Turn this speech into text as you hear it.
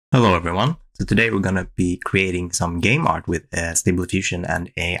Hello everyone. So today we're going to be creating some game art with Stable Diffusion and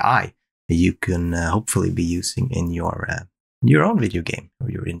AI that you can hopefully be using in your own video game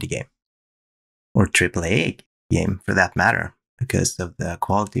or your indie game or AAA game for that matter because of the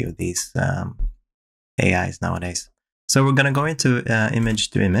quality of these AIs nowadays. So we're going to go into image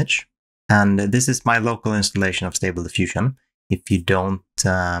to image, and this is my local installation of Stable Diffusion. If you don't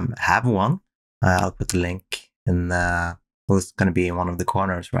have one, I'll put the link in well, it's going to be in one of the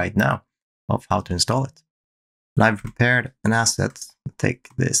corners right now of how to install it. And I've prepared an asset. Take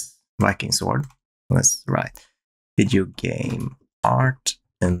this Viking sword. Let's write video game art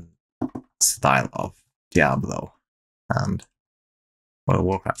in style of Diablo and World of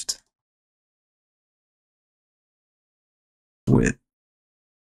Warcraft with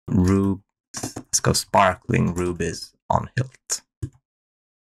let's go sparkling rubies on hilt.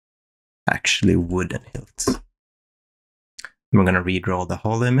 Actually wooden hilts. We're going to redraw the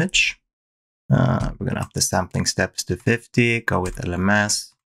whole image. We're going to up the sampling steps to 50, go with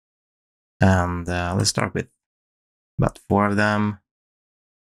LMS. And let's start with about 4 of them.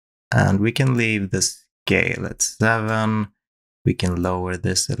 And we can leave the scale at 7. We can lower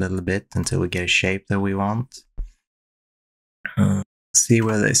this a little bit until we get a shape that we want. See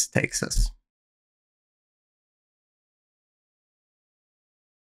where this takes us.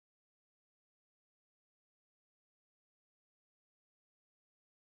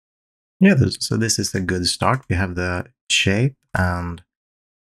 Yeah, so this is a good start. We have the shape and a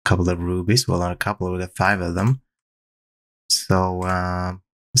couple of rubies. Well, not a couple, we got 5 of them. So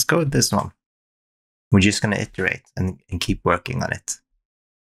let's go with this one. We're just going to iterate and keep working on it.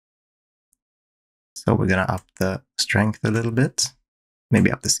 So we're going to up the strength a little bit,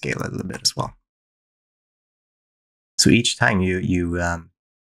 maybe up the scale a little bit as well. So each time you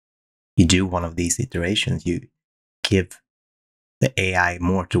do one of these iterations, you give the AI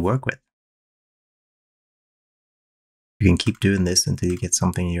more to work with. You can keep doing this until you get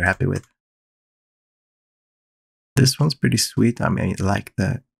something you're happy with. This one's pretty sweet. I mean, I like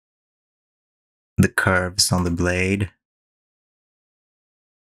the curves on the blade.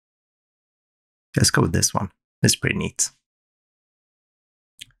 Let's go with this one. It's pretty neat.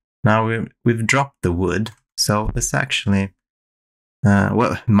 Now we've dropped the wood, so let's actually,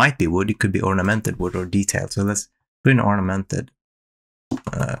 well, it might be wood. It could be ornamented wood or detailed. So let's put an ornamented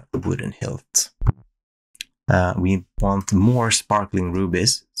wooden hilt. We want more sparkling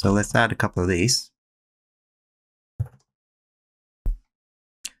rubies, so let's add a couple of these.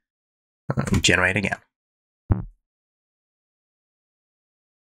 Generate again.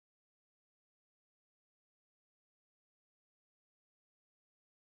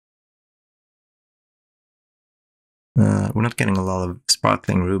 We're not getting a lot of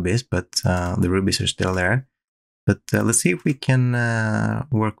sparkling rubies, but the rubies are still there. But let's see if we can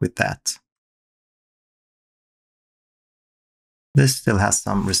work with that. This still has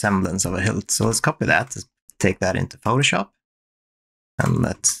some resemblance of a hilt, so let's copy that, take that into Photoshop, and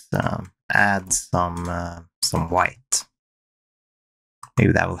let's add some white.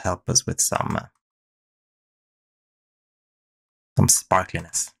 Maybe that will help us with some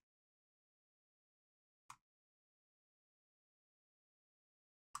sparkliness.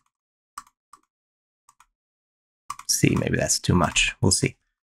 See, maybe that's too much. We'll see.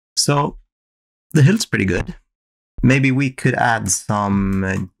 So the hilt's pretty good. Maybe we could add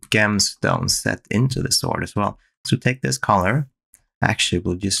some gemstones set into the sword as well. So take this color. Actually,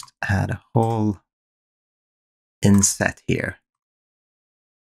 we'll just add a whole inset here.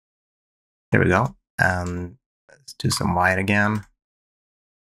 There we go. And let's do some white again.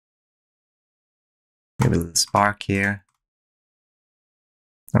 Maybe a little spark here.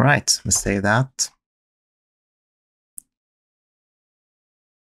 All right, let's save that.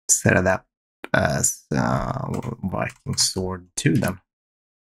 Set it up as Viking sword 2 then.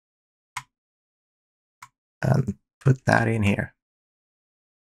 And put that in here.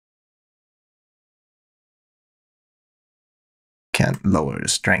 Can lower the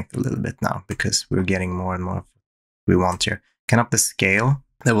strength a little bit now because we're getting more and more we want here. Can up the scale.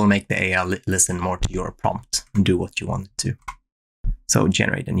 That will make the AI listen more to your prompt and do what you want it to. So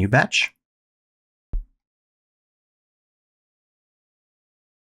generate a new batch.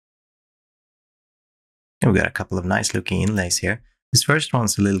 And we got a couple of nice looking inlays here. This first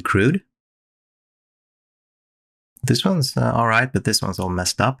one's a little crude. This one's all right, but this one's all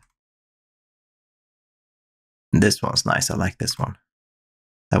messed up. And this one's nice. I like this one.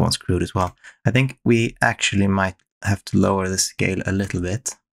 That one's crude as well. I think we actually might have to lower the scale a little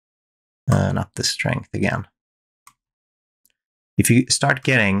bit and up the strength again. If you start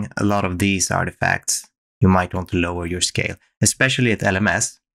getting a lot of these artifacts, you might want to lower your scale, especially at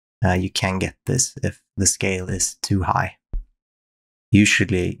LMS. you can get this if the scale is too high.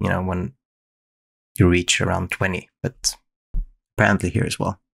 Usually, when you reach around 20, but apparently here as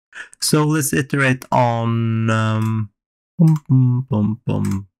well. So let's iterate on,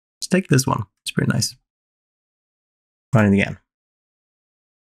 let's take this one. It's pretty nice. Run it again.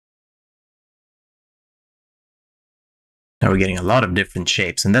 Now we're getting a lot of different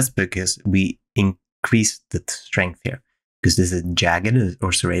shapes, and that's because we increased the strength here, because this is jagged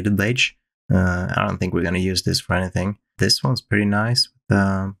or serrated edge. I don't think we're going to use this for anything. This one's pretty nice with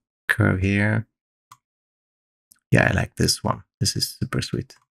the curve here. Yeah, I like this one. This is super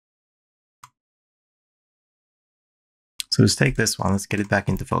sweet. So let's take this one. Let's get it back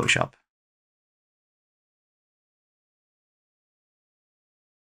into Photoshop.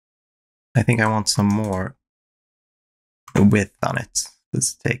 I think I want some more width on it.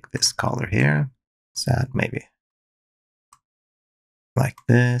 Let's take this color here. Let's add maybe like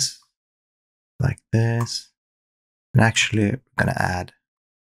this, and actually we're gonna add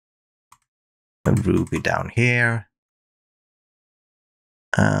a ruby down here,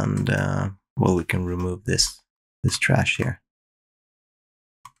 and well, we can remove this trash here,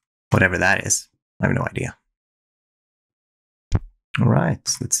 whatever that is. I have no idea. All right,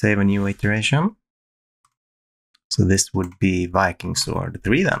 let's save a new iteration. So this would be Viking Sword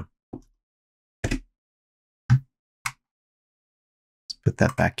 3 then. Let's put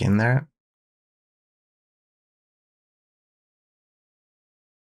that back in there.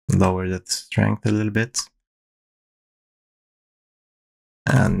 Lower the strength a little bit.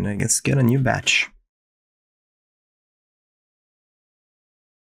 And let's get a new batch.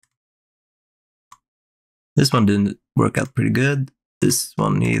 This one didn't work out pretty good. This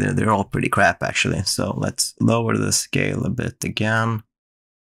one either. They're all pretty crap actually. So let's lower the scale a bit again.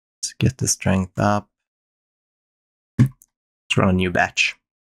 Let's get the strength up. Let's run a new batch.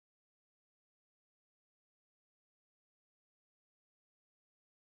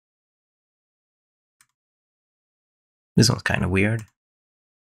 This one's kind of weird.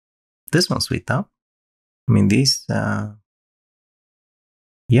 This one's sweet though. I mean, these,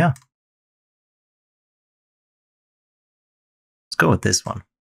 yeah. Let's go with this one.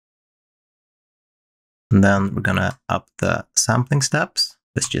 And then we're gonna up the sampling steps.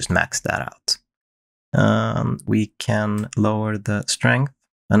 Let's just max that out. We can lower the strength.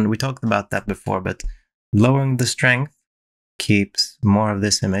 And we talked about that before, but lowering the strength keeps more of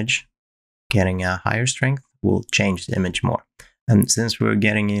this image. Getting a higher strength will change the image more. And since we're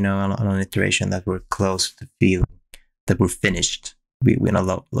getting, on an iteration that we're close to feeling that we're finished, we're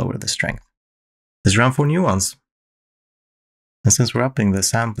gonna lower the strength. Let's run 4 new ones. And since we're upping the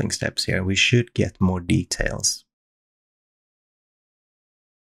sampling steps here, we should get more details.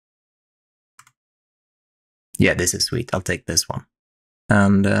 Yeah, this is sweet. I'll take this one.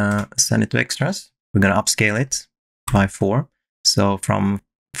 And send it to extras. We're gonna upscale it by 4. So from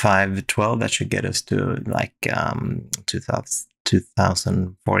 512, that should get us to like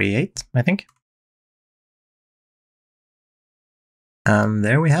 2048, I think. And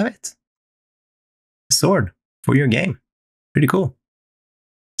there we have it. A sword for your game. Pretty cool.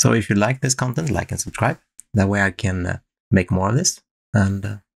 So if you like this content, like and subscribe. That way I can make more of this.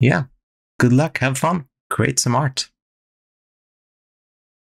 And yeah, good luck, have fun, create some art.